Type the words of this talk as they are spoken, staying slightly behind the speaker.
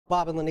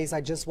Bob and Lenise,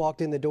 I just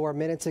walked in the door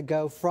minutes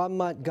ago from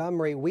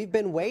Montgomery. We've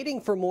been waiting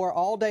for Moore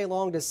all day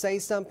long to say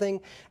something,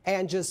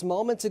 and just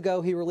moments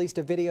ago he released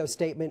a video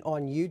statement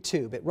on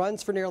YouTube. It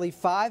runs for nearly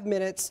 5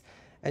 minutes,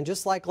 and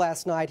just like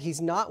last night,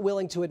 he's not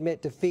willing to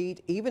admit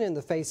defeat, even in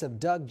the face of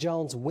Doug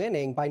Jones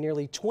winning by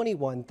nearly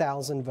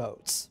 21,000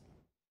 votes.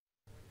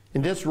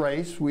 In this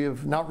race, we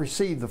have not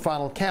received the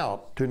final count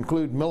to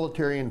include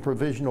military and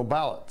provisional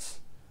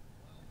ballots.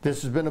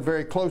 This has been a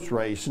very close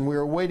race, and we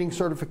are awaiting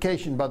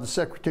certification by the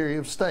Secretary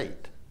of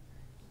State.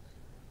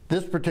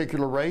 This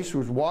particular race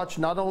was watched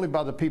not only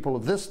by the people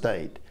of this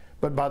state,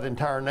 but by the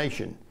entire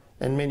nation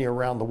and many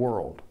around the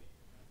world.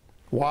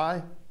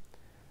 Why?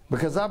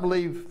 Because I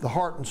believe the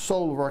heart and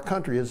soul of our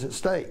country is at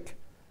stake.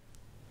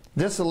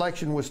 This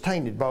election was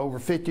tainted by over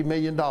 $50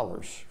 million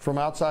from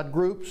outside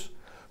groups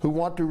who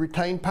want to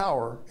retain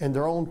power in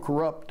their own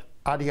corrupt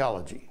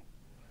ideology.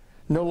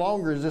 No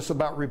longer is this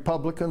about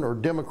Republican or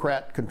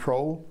Democrat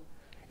control.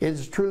 It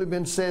has truly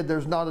been said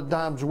there's not a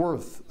dime's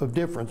worth of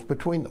difference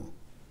between them.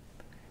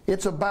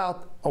 It's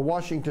about a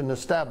Washington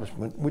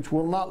establishment which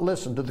will not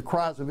listen to the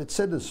cries of its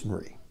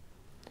citizenry.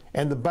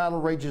 And the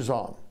battle rages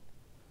on.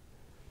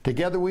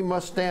 Together we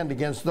must stand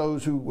against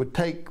those who would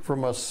take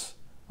from us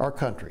our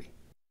country.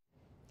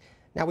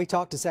 Now, we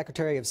talked to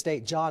Secretary of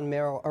State John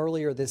Merrill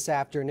earlier this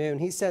afternoon.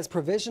 He says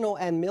provisional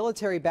and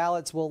military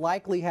ballots will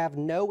likely have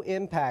no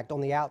impact on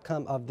the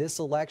outcome of this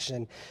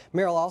election.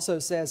 Merrill also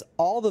says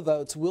all the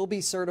votes will be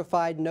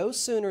certified no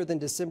sooner than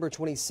December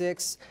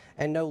 26th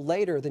and no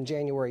later than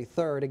January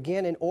 3rd.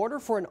 Again, in order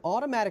for an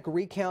automatic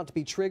recount to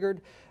be triggered,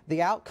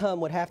 the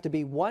outcome would have to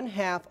be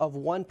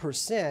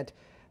 0.5%.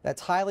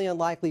 That's highly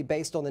unlikely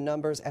based on the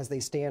numbers as they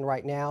stand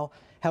right now.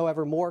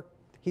 However, Moore,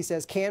 he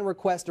says, can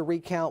request a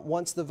recount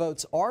once the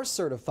votes are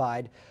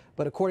certified,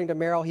 but according to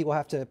Merrill, he will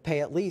have to pay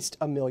at least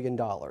 $1 million.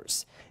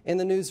 In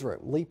the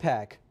newsroom, Lee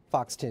Peck,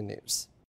 Fox 10 News.